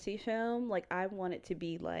fantasy film. Like I want it to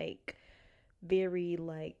be like very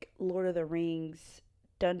like Lord of the Rings,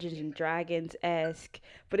 Dungeons and Dragons esque,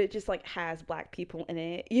 but it just like has black people in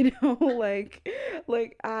it,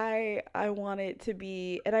 like I want it to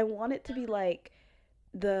be, and I want it to be like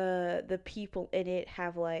the people in it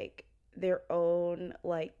have like their own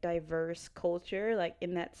like diverse culture like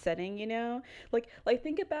in that setting, you know? Like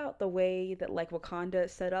think about the way that like Wakanda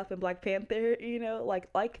is set up in Black Panther, you know?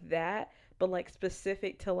 Like that, but like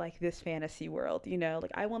specific to like this fantasy world, you know?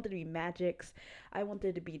 Like I wanted to be magics, I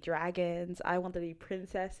wanted to be dragons, I wanted to be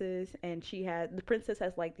princesses, and the princess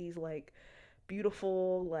has like these like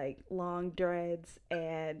beautiful like long dreads,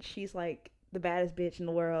 and she's like the baddest bitch in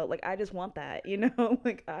the world. Like I just want that, you know?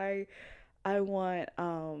 Like I want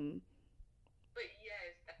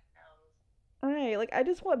right, like I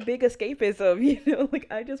just want big escapism, you know? Like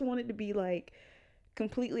I just want it to be like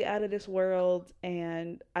completely out of this world,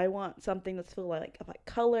 and I want something that's full of like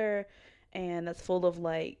color, and that's full of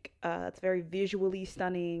like it's very visually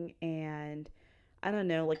stunning, and I don't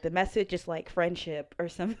know, like the message is like friendship or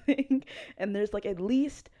something. And there's like at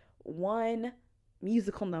least one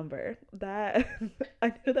musical number that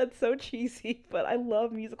I know that's so cheesy, but I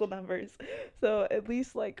love musical numbers. So at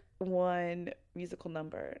least like one musical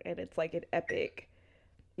number, and it's like an epic,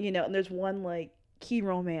 you know, and there's one like key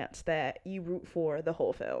romance that you root for the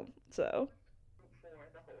whole film. So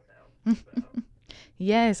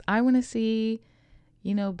Yes, I want to see,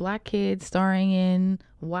 black kids starring in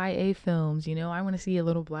YA films. I want to see a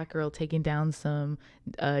little black girl taking down some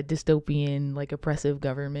dystopian, like oppressive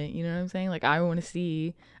government. You know what I'm saying? Like, I want to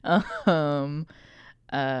see um,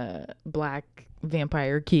 black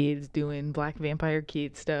vampire kids doing black vampire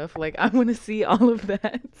kid stuff. Like, I want to see all of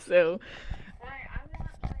that. So,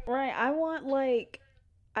 right, I want like,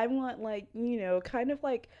 you know, kind of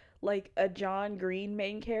like a John Green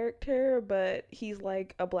main character, but he's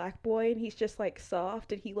like a black boy and he's just like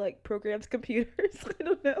soft and he like programs computers. I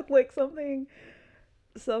don't know, like something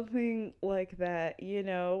like that, you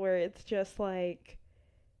know, where it's just like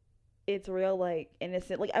it's real like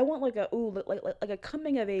innocent. Like I want like a like a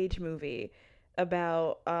coming of age movie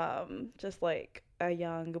about just like a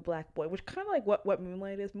young black boy, which kind of like what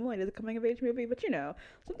Moonlight is. Moonlight is a coming of age movie, but you know,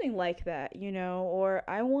 something like that, you know. Or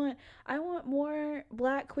I want more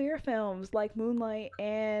black queer films like Moonlight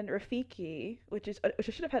and Rafiki, which I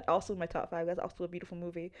should have had also in my top 5. That's also a beautiful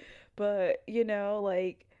movie. But, you know,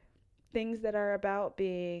 like things that are about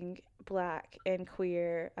being black and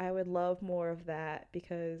queer, I would love more of that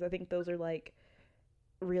because I think those are like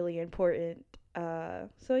really important.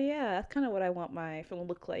 So yeah, that's kind of what I want my film to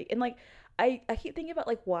look like. And like I keep thinking about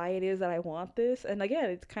like why it is that I want this. And again,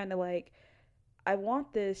 it's kind of like I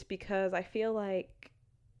want this because I feel like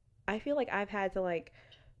I've had to like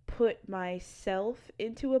put myself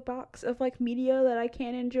into a box of like media that I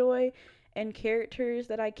can enjoy and characters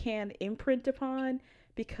that I can imprint upon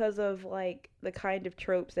because of like the kind of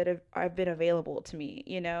tropes that have been available to me,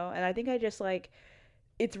 you know? And I think I just like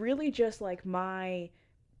it's really just like my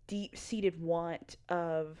deep-seated want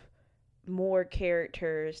of more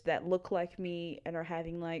characters that look like me and are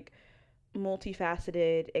having like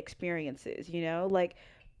multifaceted experiences, you know? Like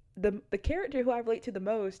the character who I relate to the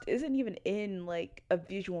most isn't even in like a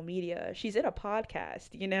visual media. She's in a podcast,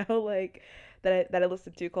 you know, like that I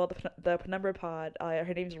listen to called the Penumbra Pod.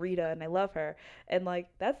 Her name's Rita, and I love her. And like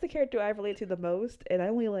that's the character I relate to the most. And I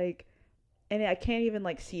only like, and I can't even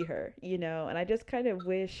like see her, you know. And I just kind of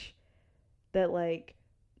wish that like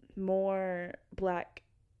more black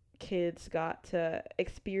kids got to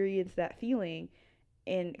experience that feeling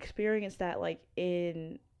and experience that like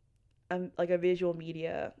in like a visual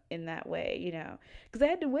media in that way, you know, because I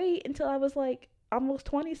had to wait until I was like almost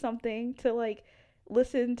 20 something to like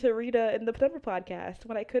listen to Rita in the Penumbra podcast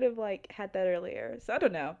when I could have like had that earlier. So I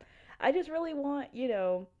don't know. I just really want, you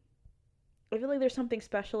know, I feel like there's something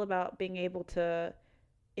special about being able to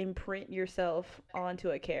imprint yourself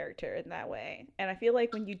onto a character in that way. And I feel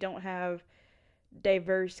like when you don't have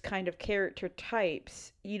diverse kind of character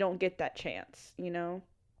types, you don't get that chance, you know?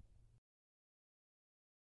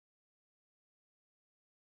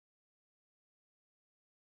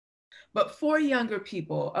 But for younger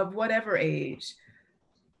people of whatever age,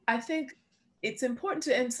 I think it's important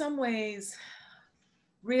to, in some ways,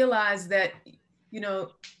 realize that, you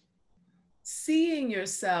know, seeing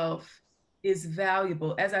yourself is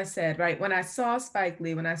valuable. As I said, right, when I saw Spike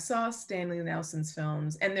Lee, when I saw Stanley Nelson's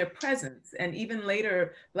films and their presence, and even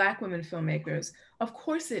later Black women filmmakers, of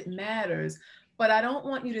course it matters. But I don't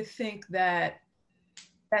want you to think that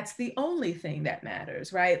that's the only thing that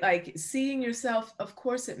matters, right? Like seeing yourself, of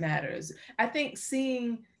course it matters. I think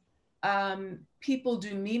seeing people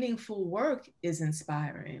do meaningful work is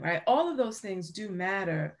inspiring, right? All of those things do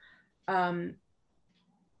matter. Um,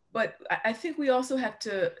 but I think we also have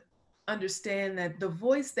to understand that the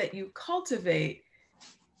voice that you cultivate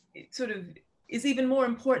sort of is even more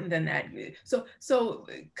important than that. So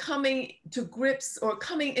coming to grips or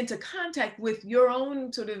coming into contact with your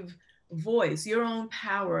own sort of voice, your own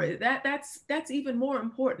power, that's even more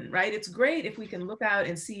important, right? It's great if we can look out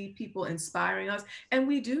and see people inspiring us, and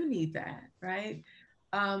we do need that, right?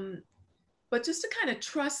 Um, but just to kind of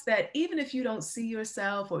trust that even if you don't see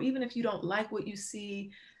yourself, or even if you don't like what you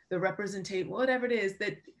see, the representation, whatever it is,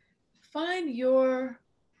 that find your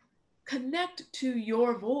connect to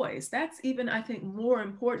your voice. That's even, I think, more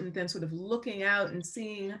important than sort of looking out and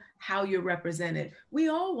seeing how you're represented. We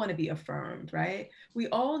all want to be affirmed, right? We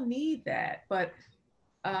all need that, but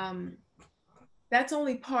um, that's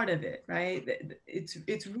only part of it, right?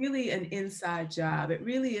 It's really an inside job. It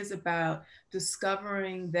really is about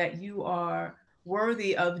discovering that you are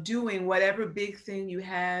worthy of doing whatever big thing you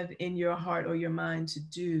have in your heart or your mind to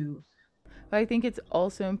do. But I think it's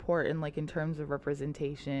also important, like in terms of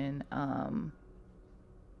representation,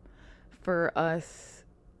 for us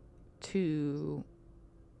to,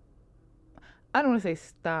 I don't want to say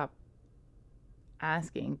stop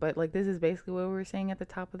asking, but like this is basically what we were saying at the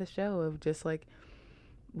top of the show of just like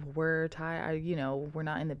we're tired, you know, we're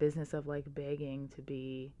not in the business of like begging to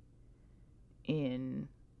be in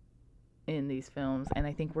these films, and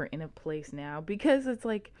I think we're in a place now because it's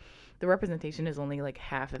like the representation is only like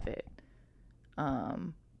half of it.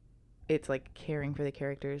 Um it's like caring for the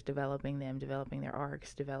characters, developing them, developing their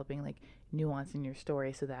arcs, developing like nuance in your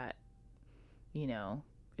story so that, you know,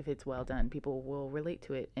 if it's well done, people will relate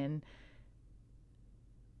to it. And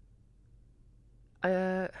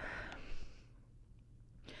uh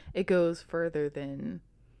it goes further than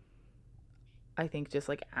I think just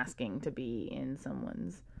like asking to be in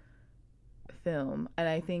someone's film. And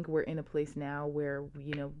I think we're in a place now where,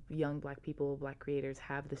 you know, young black people, black creators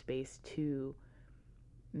have the space to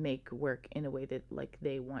make work in a way that like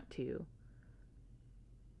they want to.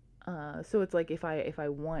 So it's like if I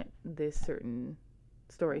want this certain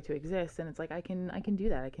story to exist, then it's like I can do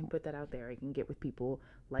that. I can put that out there. I can get with people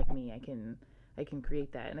like me. I can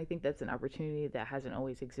create that. And I think that's an opportunity that hasn't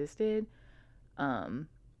always existed. Um,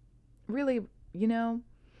 really, you know,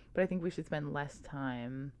 but I think we should spend less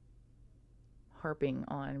time harping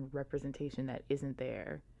on representation that isn't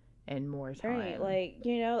there and more Right, time like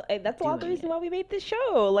that's a lot of the doing reason it. why we made this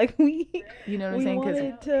show. Like You know what I'm we saying? Because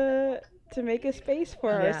wanted to make a space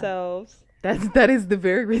for yeah, ourselves. that is the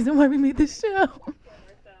very reason why we made this show.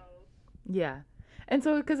 Yeah. And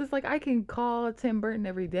so, because it's like I can call Tim Burton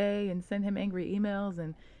every day and send him angry emails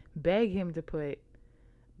and beg him to put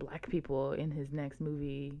black people in his next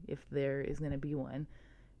movie if there is going to be one.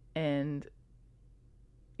 And,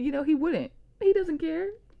 you know, he wouldn't. He doesn't care.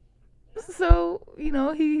 So, you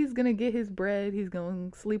know, he's going to get his bread. He's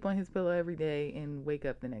going to sleep on his pillow every day and wake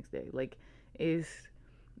up the next day. Like, it's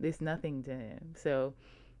nothing to him. So,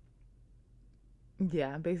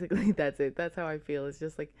 yeah, basically that's it. That's how I feel. It's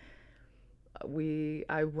just like,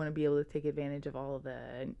 I want to be able to take advantage of all of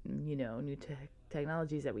the, you know, new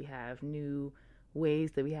technologies that we have, new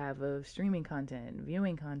ways that we have of streaming content,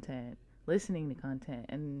 viewing content, listening to content.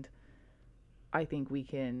 And I think we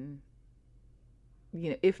can,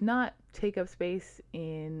 you know, if not take up space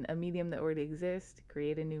in a medium that already exists,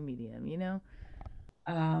 create a new medium, you know.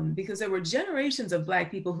 Because there were generations of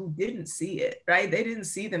Black people who didn't see it, right? They didn't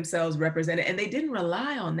see themselves represented, and they didn't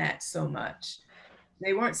rely on that so much.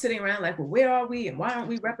 They weren't sitting around like, well, where are we and why aren't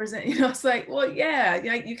we represented? You know, it's like, well, yeah,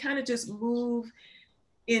 you kind of just move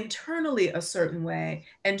internally a certain way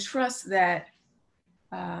and trust that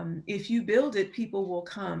if you build it, people will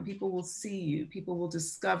come, people will see you, people will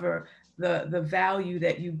discover the value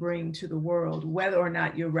that you bring to the world, whether or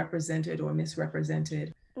not you're represented or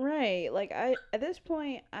misrepresented. Right. Like I at this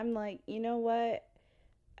point I'm like, you know what?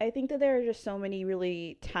 I think that there are just so many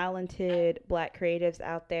really talented black creatives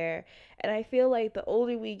out there. And I feel like the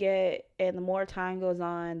older we get and the more time goes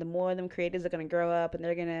on, the more them creatives are gonna grow up and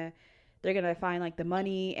they're gonna find like the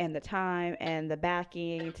money and the time and the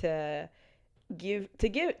backing to give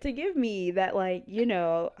me that, like,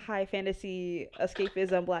 high fantasy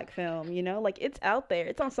escapism black film. Like, it's out there,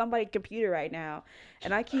 it's on somebody's computer right now,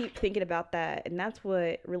 and I keep thinking about that, and that's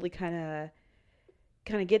what really kind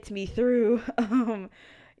of gets me through.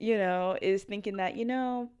 Is thinking that,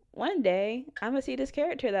 one day I'm gonna see this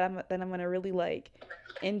character that I'm gonna really like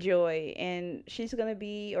enjoy, and she's gonna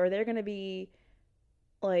be, or they're gonna be,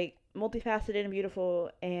 like, multifaceted and beautiful,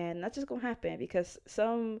 and that's just gonna happen because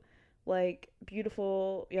some like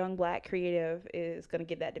beautiful young black creative is gonna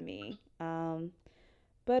give that to me.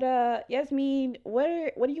 But Yasmin,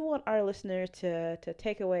 what do you want our listeners to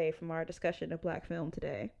take away from our discussion of black film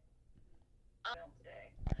today?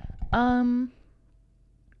 Um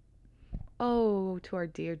oh, to our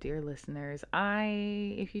dear listeners,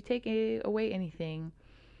 if you take away anything,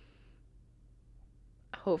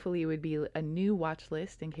 hopefully it would be a new watch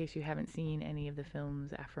list in case you haven't seen any of the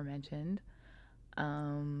films aforementioned.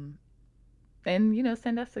 And,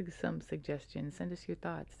 send us some suggestions. Send us your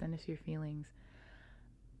thoughts. Send us your feelings.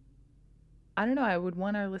 I don't know. I would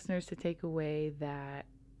want our listeners to take away that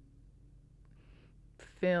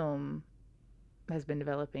film has been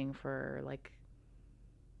developing for like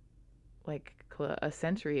a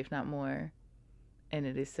century, if not more. And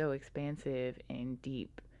it is so expansive and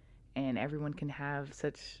deep. And everyone can have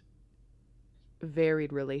such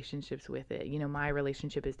varied relationships with it. My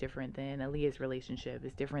relationship is different than Aaliyah's relationship,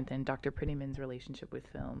 is different than Dr. Prettyman's relationship with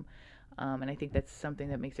film. And I think that's something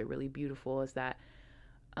that makes it really beautiful, is that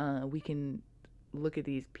we can look at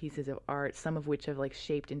these pieces of art, some of which have like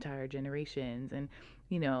shaped entire generations, and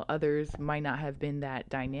others might not have been that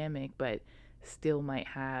dynamic, but still might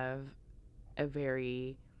have a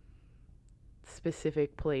very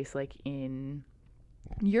specific place like in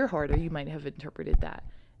your heart, or you might have interpreted that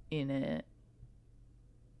in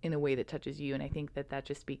a way that touches you. And I think that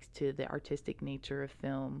just speaks to the artistic nature of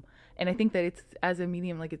film. And I think that it's, as a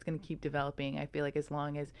medium, like, it's going to keep developing. I feel like as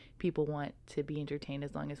long as people want to be entertained,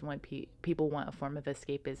 as long as people want a form of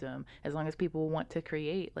escapism, as long as people want to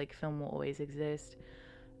create, like, film will always exist,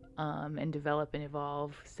 and develop and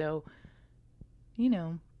evolve. So,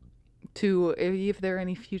 if there are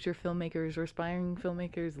any future filmmakers or aspiring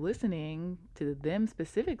filmmakers listening, to them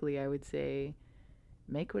specifically, I would say,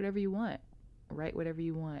 make whatever you want, write whatever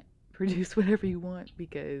you want, produce whatever you want,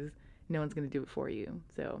 because no one's going to do it for you.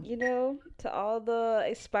 So, to all the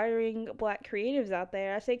aspiring Black creatives out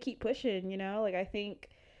there, I say keep pushing. Like, I think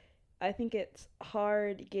it's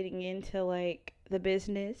hard getting into like the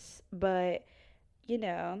business, but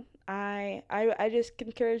I just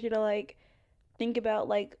encourage you to like think about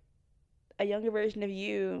like a younger version of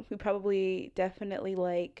you who probably definitely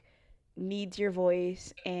like needs your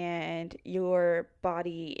voice and your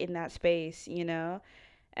body in that space,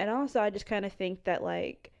 And also I just kind of think that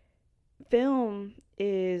like film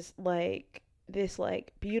is like this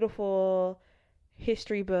like beautiful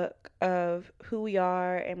history book of who we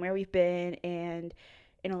are and where we've been, and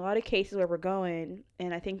in a lot of cases where we're going.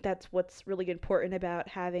 And I think that's what's really important about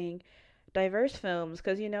having diverse films,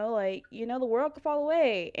 because the world could fall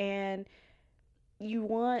away, and you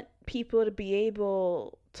want people to be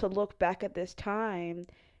able to look back at this time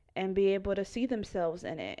and be able to see themselves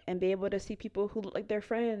in it, and be able to see people who look like their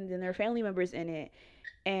friends and their family members in it.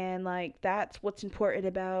 And like, that's what's important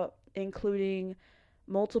about including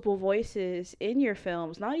multiple voices in your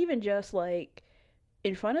films, not even just like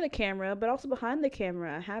in front of the camera, but also behind the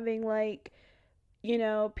camera, having like,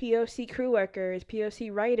 POC crew workers,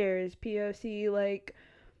 POC writers, POC like,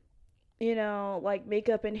 like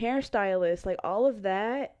makeup and hairstylists. Like, all of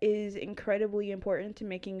that is incredibly important to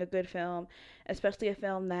making a good film, especially a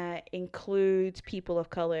film that includes people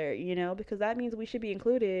of color, because that means we should be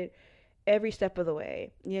included every step of the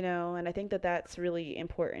way, and I think that that's really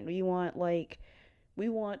important. We want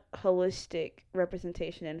holistic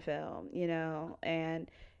representation in film,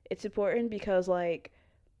 and it's important because like,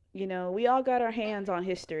 we all got our hands on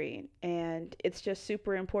history, and it's just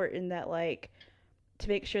super important that like, to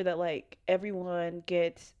make sure that like everyone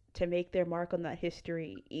gets to make their mark on that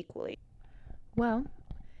history equally. Well,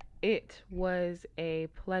 it was a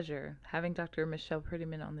pleasure having Dr. Michelle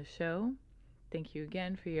Prettyman on the show. Thank you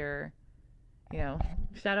again for your,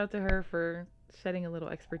 shout out to her for shedding a little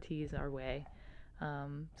expertise our way.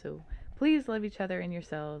 So please love each other and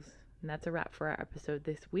yourselves. And that's a wrap for our episode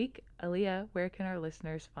this week. Aaliyah, where can our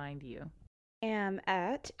listeners find you? I am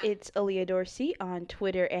at It's Aaliyah Dorsey on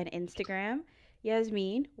Twitter and Instagram.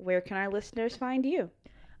 Yasmin, where can our listeners find you?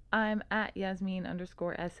 I'm at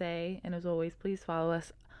Yasmin_SA, and as always, please follow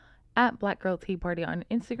us at Black Girl Tea Party on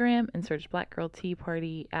Instagram, and search Black Girl Tea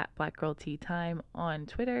Party at Black Girl Tea Time on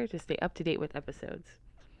Twitter to stay up to date with episodes.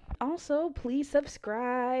 Also, please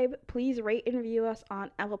subscribe. Please rate and review us on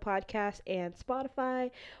Apple Podcasts and Spotify,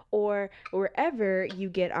 or wherever you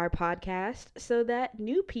get our podcast, so that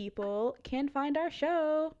new people can find our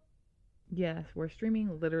show. Yes, we're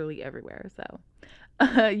streaming literally everywhere. So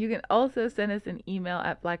you can also send us an email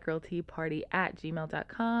at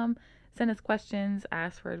blackgirlteaparty@gmail.com. Send us questions,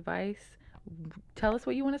 ask for advice, tell us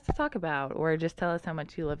what you want us to talk about, or just tell us how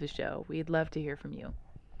much you love the show. We'd love to hear from you.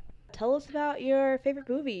 Tell us about your favorite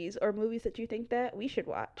movies, or movies that you think that we should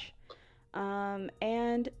watch. I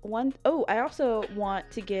also want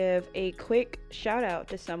to give a quick shout out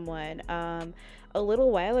to someone. A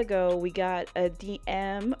little while ago, we got a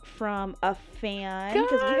DM from a fan,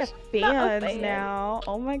 because we have fans now.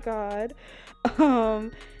 Oh my god.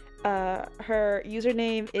 Her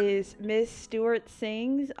username is Miss Stewart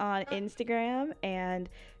Sings on Instagram, and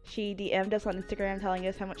she DM'd us on Instagram telling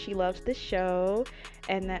us how much she loves the show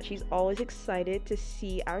and that she's always excited to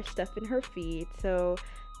see our stuff in her feed. So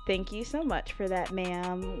thank you so much for that,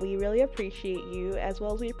 ma'am. We really appreciate you, as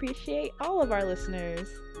well as we appreciate all of our listeners.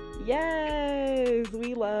 Yes,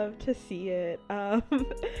 we love to see it.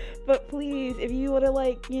 But please, if you want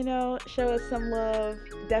to show us some love,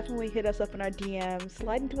 definitely hit us up in our DMs,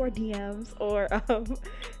 slide into our DMs, or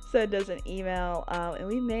send us an email, and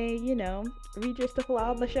we may, read your stuff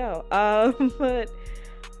aloud on the show. But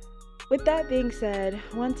with that being said,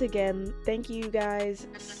 once again, thank you guys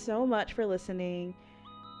so much for listening.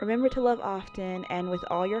 Remember to love often and with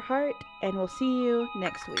all your heart, and we'll see you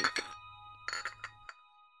next week.